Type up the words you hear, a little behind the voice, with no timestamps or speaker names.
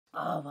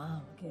Oh,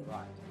 wow. Okay.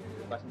 Right.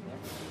 There's a button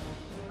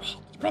here.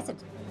 Press it.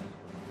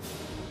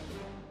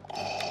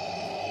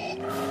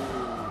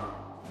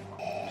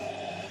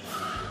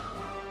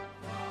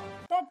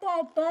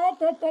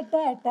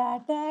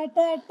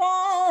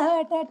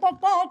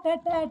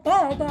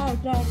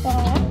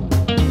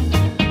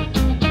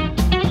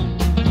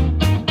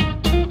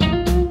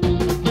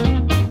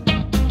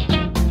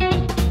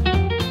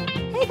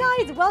 Hey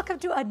guys, welcome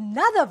to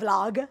another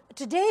vlog.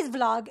 Today's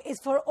vlog is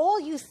for all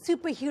you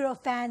superhero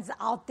fans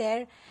out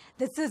there.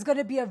 This is going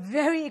to be a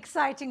very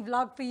exciting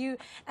vlog for you,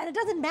 and it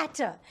doesn't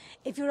matter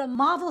if you're a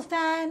Marvel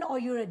fan or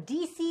you're a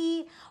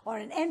DC or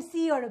an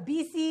MC or a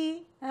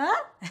BC,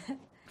 huh?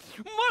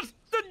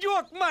 मस्त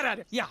joke मारा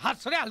रे ये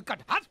हंस रे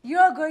हलकट हंस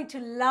You're going to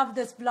love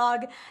this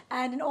vlog,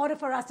 and in order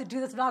for us to do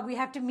this vlog, we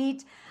have to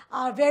meet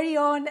our very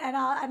own and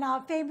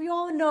our fame. We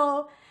all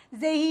know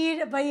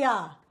Zahir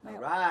Bhaiya.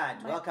 Right.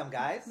 Welcome,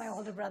 guys. My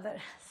older brother,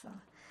 so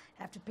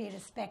I have to pay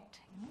respect.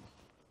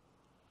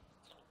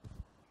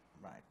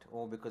 Right.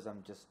 All because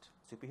I'm just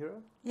superhero?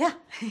 Yeah.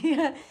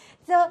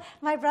 So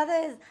my brother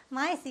is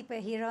my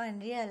superhero in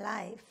real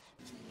life.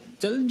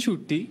 चल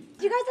छुट्टी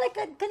You guys are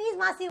like, Kaneez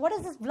Masi, what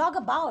is this vlog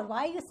about? Why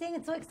are you saying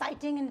it's so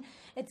exciting and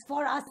it's for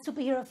us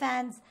superhero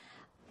fans?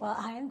 Well,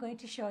 I am going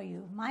to show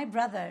you. My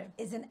brother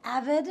is an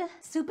avid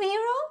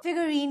superhero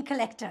figurine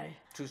collector.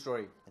 True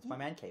story. It's my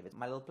man cave. It's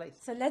my little place.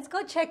 So let's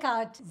go check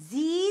out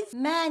Z's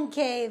man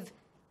cave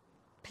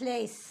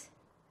place.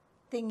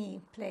 Thingy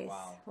place.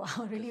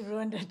 Wow, really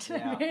ruined it.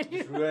 Yeah. Really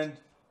Just ruined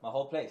my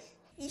whole place.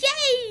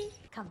 Yay!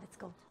 Come, let's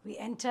go. We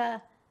enter.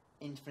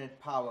 Infinite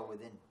power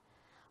within.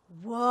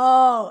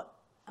 Whoa!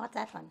 What's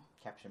that one?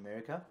 Captain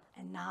America.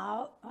 And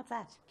now, what's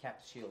that?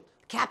 Cap's shield.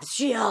 Cap's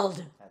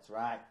shield. That's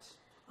right.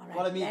 All right,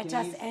 Follow me, let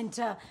us Kaneez.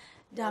 enter.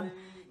 Da Follow me,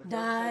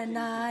 na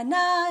na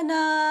na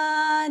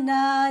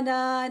na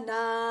na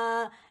na.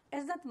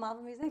 Is that the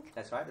Marvel music?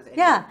 That's right. That's the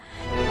Yeah.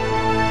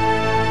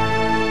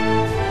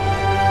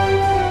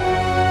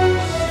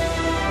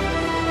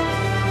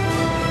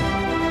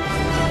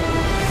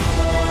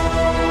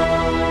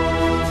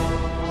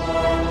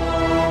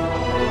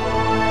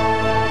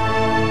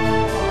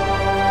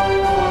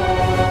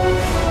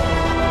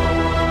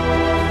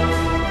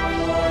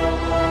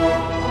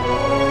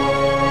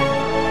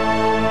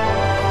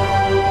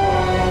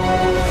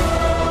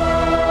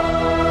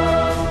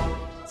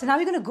 So now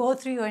we're going to go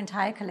through your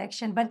entire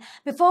collection. But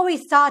before we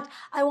start,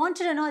 I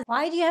wanted to know,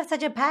 why do you have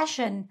such a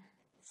passion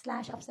 /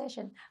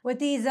 obsession with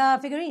these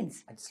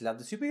figurines? I just love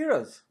the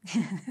superheroes.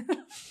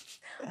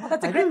 Well,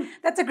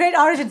 that's a great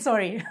origin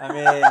story. I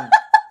mean,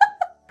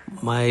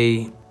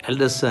 My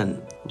elder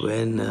son,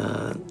 when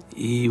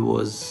he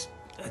was,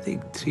 I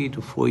think, 3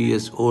 to 4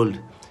 years old,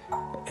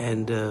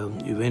 and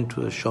we went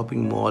to a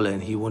shopping mall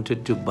and he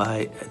wanted to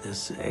buy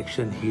this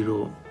action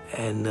hero,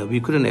 and we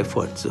couldn't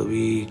afford, so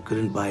we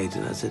couldn't buy it.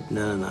 And I said,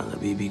 no,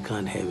 we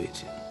can't have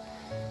it.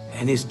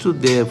 And he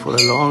stood there for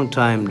a long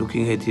time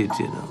looking at it,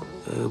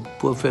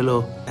 poor fellow.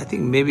 I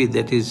think maybe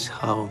that is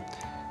how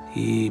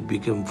he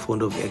became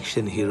fond of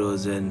action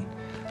heroes, and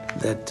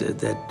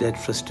that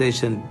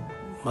frustration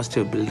must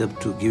have built up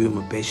to give him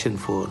a passion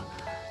for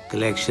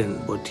collection,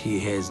 what he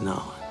has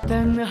now.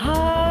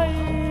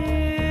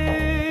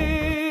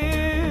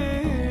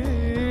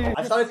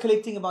 I started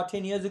collecting about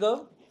 10 years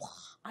ago.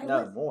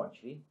 was- More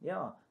actually.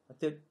 Yeah.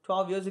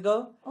 12 years ago.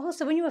 Oh,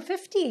 so when you were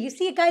 50, you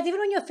see, guys, even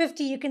when you're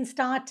 50, you can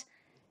start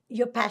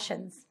your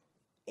passions.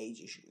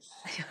 Age issues.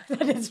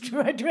 That is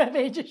true. I do have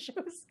age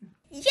issues.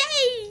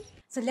 Yay!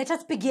 So let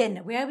us begin.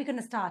 Where are we going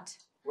to start?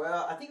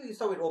 Well, I think we can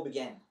start where it all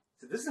began.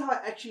 So this is how I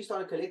actually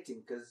started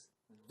collecting, because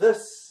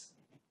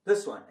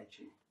this one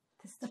actually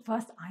This is the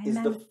first Iron is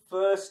Man. the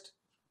first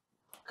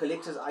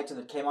collector's item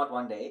that came out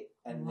one day,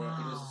 and then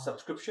it was Wow. a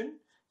subscription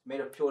made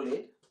of pure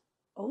lead.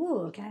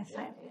 Oh, can I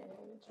find?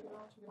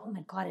 Oh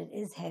my God, it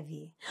is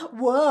heavy.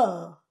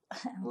 Whoa!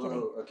 I'm Whoa,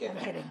 kidding. okay. I'm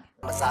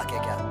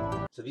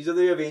kidding. So these are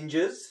the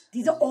Avengers.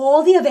 These are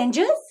all the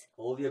Avengers?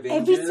 All the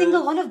Avengers. Every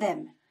single one of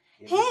them.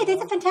 Hey,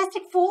 there's a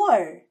Fantastic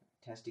Four.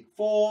 Fantastic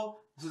Four.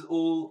 This is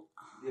all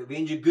the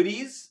Avenger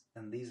goodies,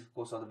 and these, of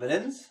course, are the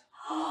villains.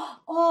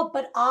 Oh,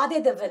 but are they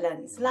the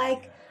villains?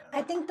 Like,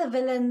 I think the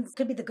villains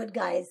could be the good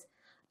guys,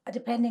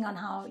 depending on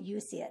how you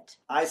see it.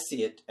 I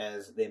see it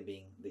as them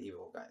being the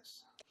evil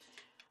guys.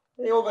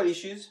 They all got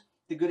issues,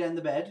 the good and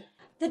the bad.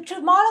 The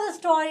moral of the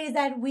story is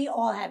that we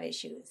all have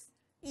issues.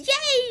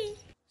 Yay!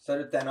 So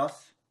did Thanos.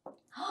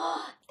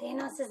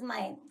 Thanos is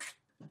my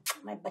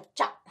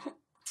bacha.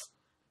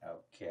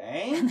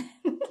 Okay.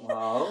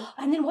 Wow.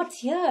 And then what's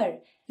here?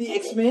 The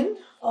X-Men.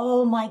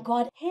 Oh my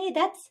God. Hey,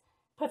 that's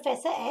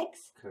Professor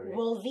X, Correct.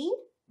 Wolverine,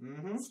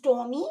 Mm-hmm.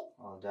 Stormy,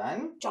 Well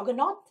done.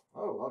 Juggernaut,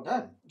 Oh, well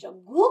done.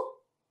 Jagu.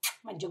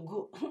 My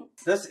Jagu.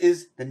 This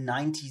is the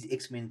 90s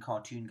X-Men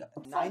cartoon.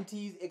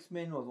 90s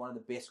X-Men was one of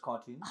the best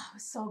cartoons. Oh, it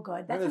was so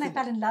good. That's Remember when I the-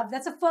 fell in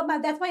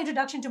love. That's my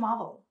introduction to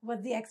Marvel,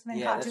 was the X-Men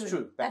Yeah, cartoon. that's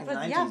true. Back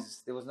That in the was-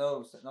 90s, there was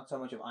not so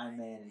much of Iron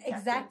Man and Captain and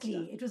Exactly.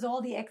 stuff. It was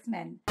all the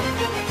X-Men.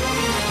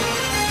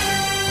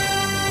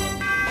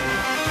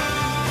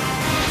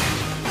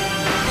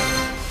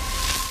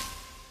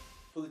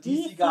 For the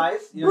DC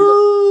guys,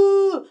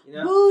 Boo! you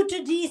know? Boo to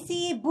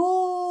DC! Boo!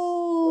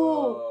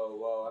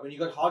 Whoa. I mean, you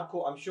got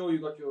hardcore. I'm sure you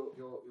got your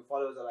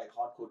followers are like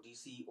hardcore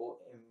DC or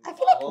I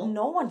feel like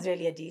no one's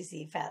really a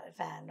DC fan,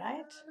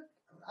 right?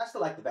 I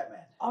still like the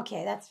Batman.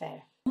 Okay, that's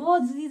fair. Oh,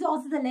 these are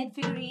also the lead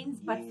figurines,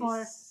 but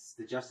for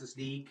the Justice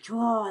League.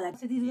 sure.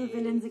 So these are the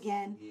villains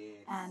again,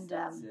 Yes, and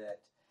that's it.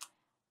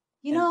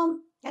 you know,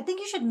 I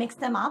think you should mix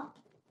them up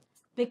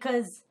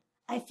because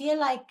I feel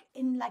like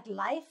in like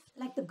life,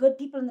 like the good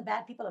people and the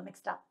bad people are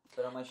mixed up.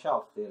 But on my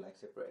shelf, they're like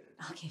separated.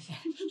 Okay,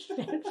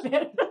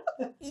 fair.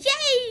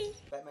 Yay!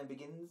 Batman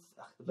Begins,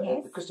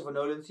 Yes. the Christopher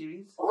Nolan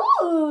series.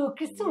 Ooh,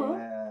 Crystal.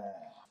 Yeah.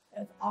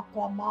 It's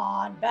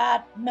Aquaman,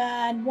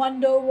 Batman,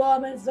 Wonder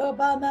Woman,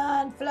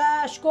 Superman,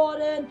 Flash,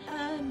 Gordon,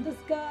 and this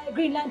guy,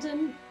 Green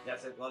Lantern.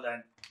 That's it. Well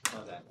done.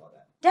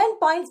 10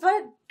 points for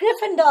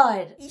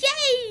Gryffindor.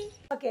 Yay!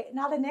 Okay,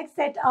 now the next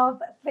set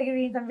of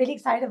figurines I'm really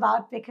excited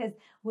about because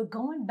we're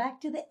going back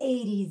to the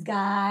 80s,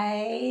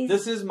 guys.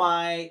 This is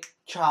my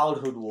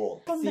childhood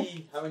wall.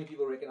 See how many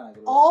people recognize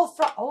it. All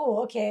from,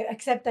 okay,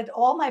 except that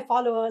all my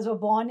followers were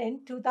born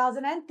in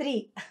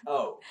 2003.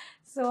 Oh.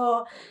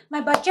 So, my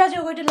bachas,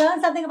 you're going to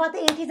learn something about the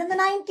 80s and the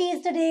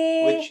 90s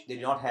today. Which they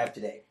do not have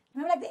today.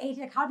 Remember like the 80s,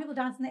 like how people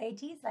dance in the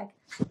 80s? Like...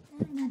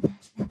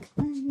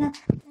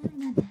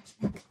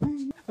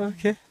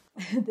 Okay.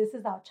 This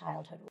is our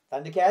childhood.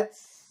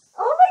 Thundercats.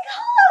 Oh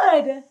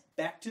my God!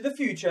 Back to the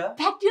Future.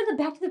 Back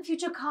to the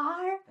Future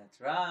car. That's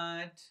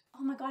right.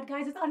 Oh my God,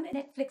 guys, it's on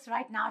Netflix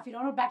right now. If you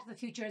don't know what Back to the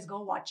Future is,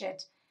 go watch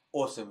it.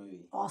 Awesome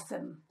movie.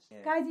 Awesome. Yeah.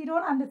 Guys, you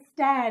don't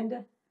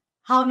understand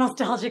how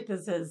nostalgic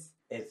this is.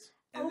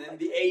 And then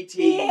the 80s.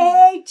 The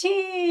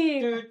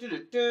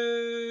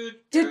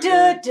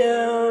 80s.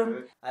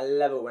 Do. I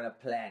love it when a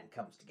plan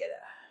comes together.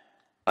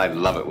 I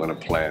love it when a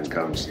plan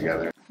comes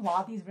together.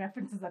 Wow, these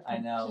references are I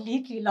know.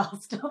 completely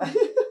lost.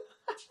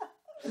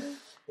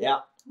 Yeah.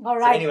 All So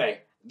right.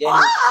 anyway,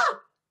 again,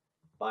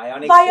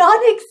 Bionic.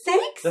 Bionic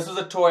 6? This was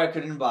a toy I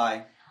couldn't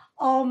buy.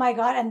 Oh my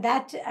God.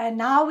 And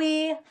now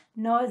we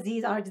know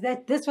these are,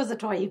 this was a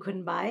toy you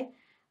couldn't buy.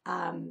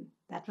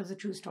 That was a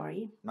true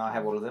story. Now I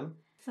have all of them.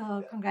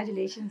 So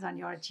congratulations on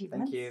your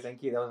achievement.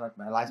 Thank you. That was like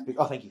my life's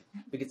thank you.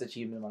 Biggest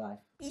achievement in my life.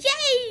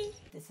 Yay!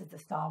 This is the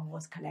Star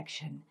Wars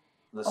collection.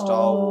 The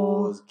Star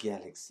Wars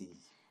Galaxy.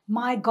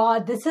 My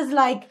God, this is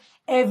like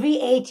every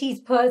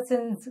 80s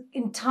person's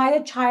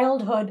entire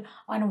childhood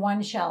on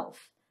one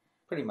shelf.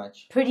 Pretty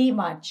much. Pretty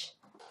much.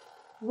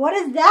 What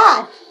is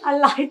that? A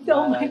lightsaber.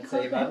 Oh my God,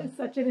 lightsaber. that is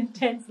such an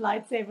intense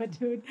lightsaber,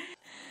 dude.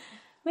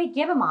 Wait, do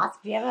you have a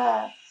mask? Do you have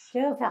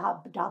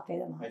a Darth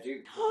Vader mask? I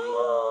do.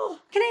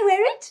 Can I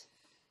wear it?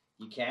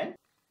 You can?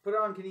 Put it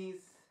on,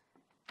 Kaneez.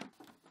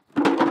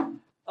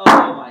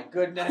 Oh my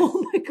goodness.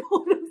 Oh my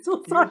God, I'm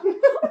so sorry.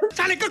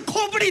 साले का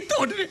खोपड़ी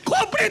तोड़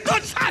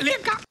साले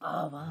का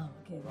Oh wow,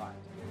 okay.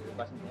 Right. The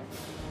button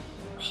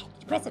here.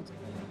 Press it.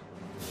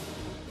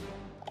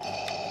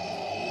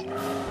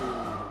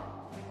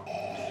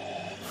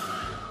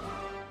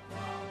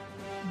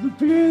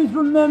 Please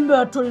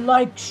remember to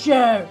like,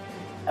 share,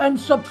 and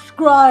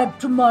subscribe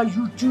to my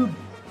YouTube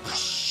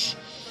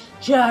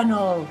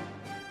channel.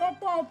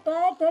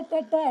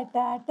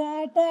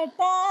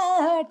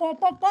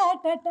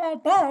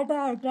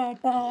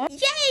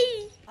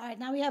 Yay! All right,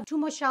 now we have 2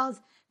 more shells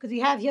because we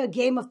have here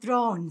Game of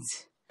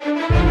Thrones.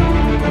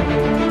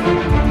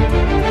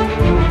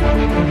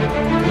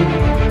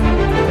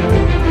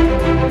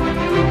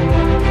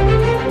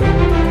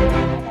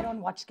 I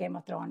don't watch Game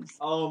of Thrones.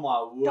 Oh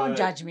my word. Don't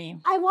judge me.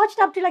 I watched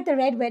up to like the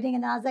Red Wedding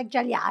and I was like,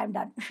 "Chal, yeah, I'm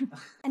done."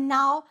 And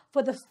now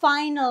for the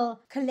final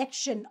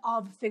collection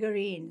of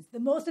figurines, the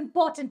most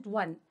important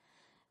one,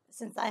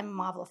 since I'm a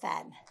Marvel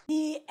fan,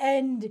 the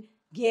End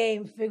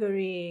Game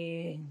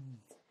figurines.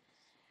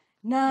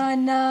 Na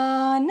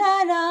na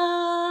na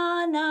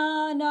na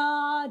na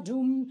na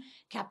doom.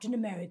 Captain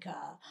America,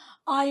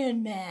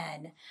 Iron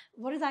Man.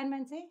 What does Iron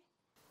Man say?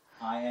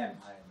 I am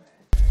Iron Man.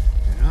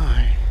 And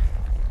I am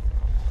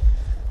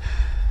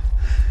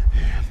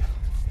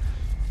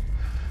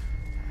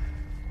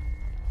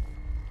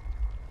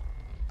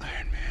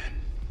Iron Man.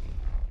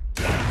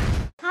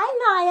 Hi,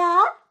 Maya.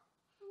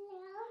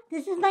 Hello.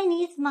 This is my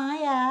niece,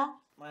 Maya.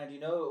 Maya, do you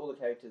know all the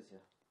characters here?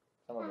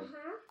 Some of them.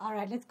 All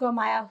right, let's go,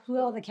 Maya. Who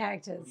are all the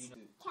characters?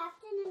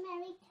 Captain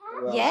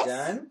America, Well Yes.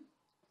 done.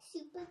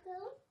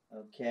 Supergirl,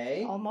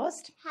 Okay.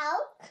 Almost.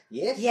 Hulk,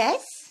 Yes.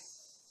 Yes.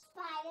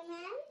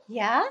 Spider-Man,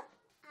 Yeah.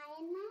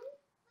 Iron Man,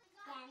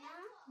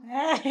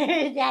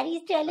 Banner.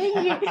 Daddy's telling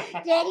you.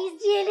 Daddy's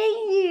telling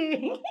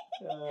you.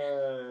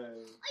 Oh,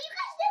 you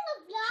guys did a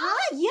vlog?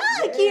 Hi, yeah,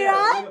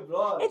 Kira. doing a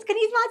vlog. It's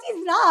Kaneez Masi's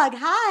vlog.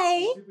 Hi.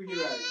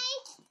 Superheroes.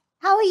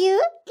 How are you?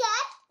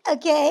 Good.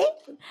 Okay.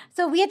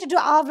 So we had to do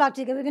our vlog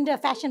together. We're going to do a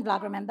fashion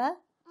vlog, remember?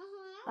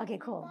 Okay,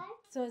 cool.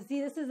 So see,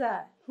 this is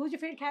who's your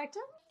favorite character?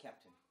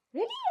 Captain.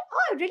 Really? Oh,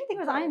 I really think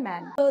it was Iron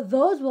Man. So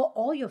those were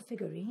all your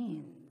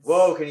figurines.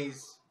 Whoa,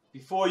 Kaneez.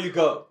 Before you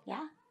go,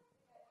 Yeah?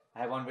 I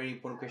have one very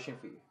important question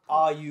for you.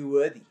 Are you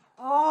worthy?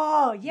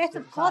 Oh, yes,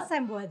 of course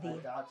I'm worthy. I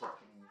doubt it,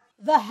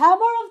 Kaneez. The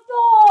Hammer of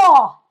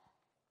Thor!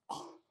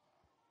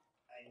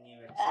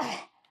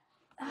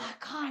 I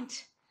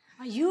can't.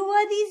 Are you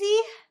worthy,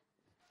 Z?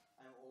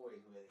 I'm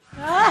always worthy.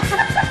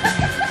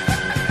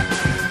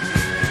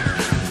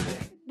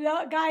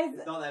 No, guys.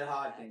 It's not that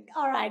hard, thing.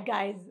 All right,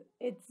 guys.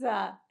 It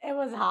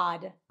was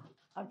hard.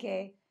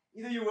 Okay.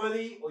 Either you're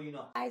worthy or you're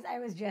not. Guys, I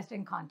was just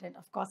in content.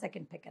 Of course, I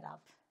can pick it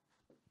up.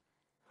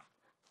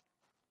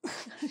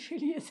 It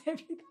really is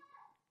heavy.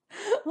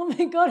 Oh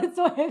my God, it's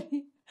so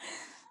heavy.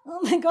 Oh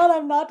my God,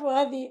 I'm not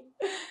worthy.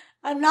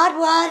 I'm not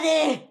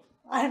worthy.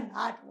 I'm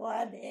not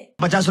worthy.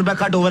 ₹50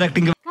 cut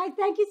overacting. Guys,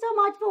 thank you so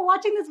much for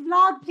watching this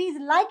vlog. Please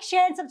like,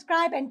 share, and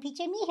subscribe. And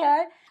Piche me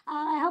here.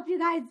 I hope you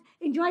guys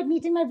enjoyed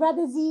meeting my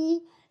brother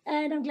Z.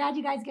 And I'm glad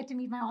you guys get to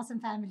meet my awesome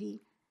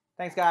family.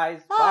 Thanks,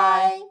 guys.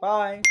 Bye.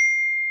 Bye. Bye.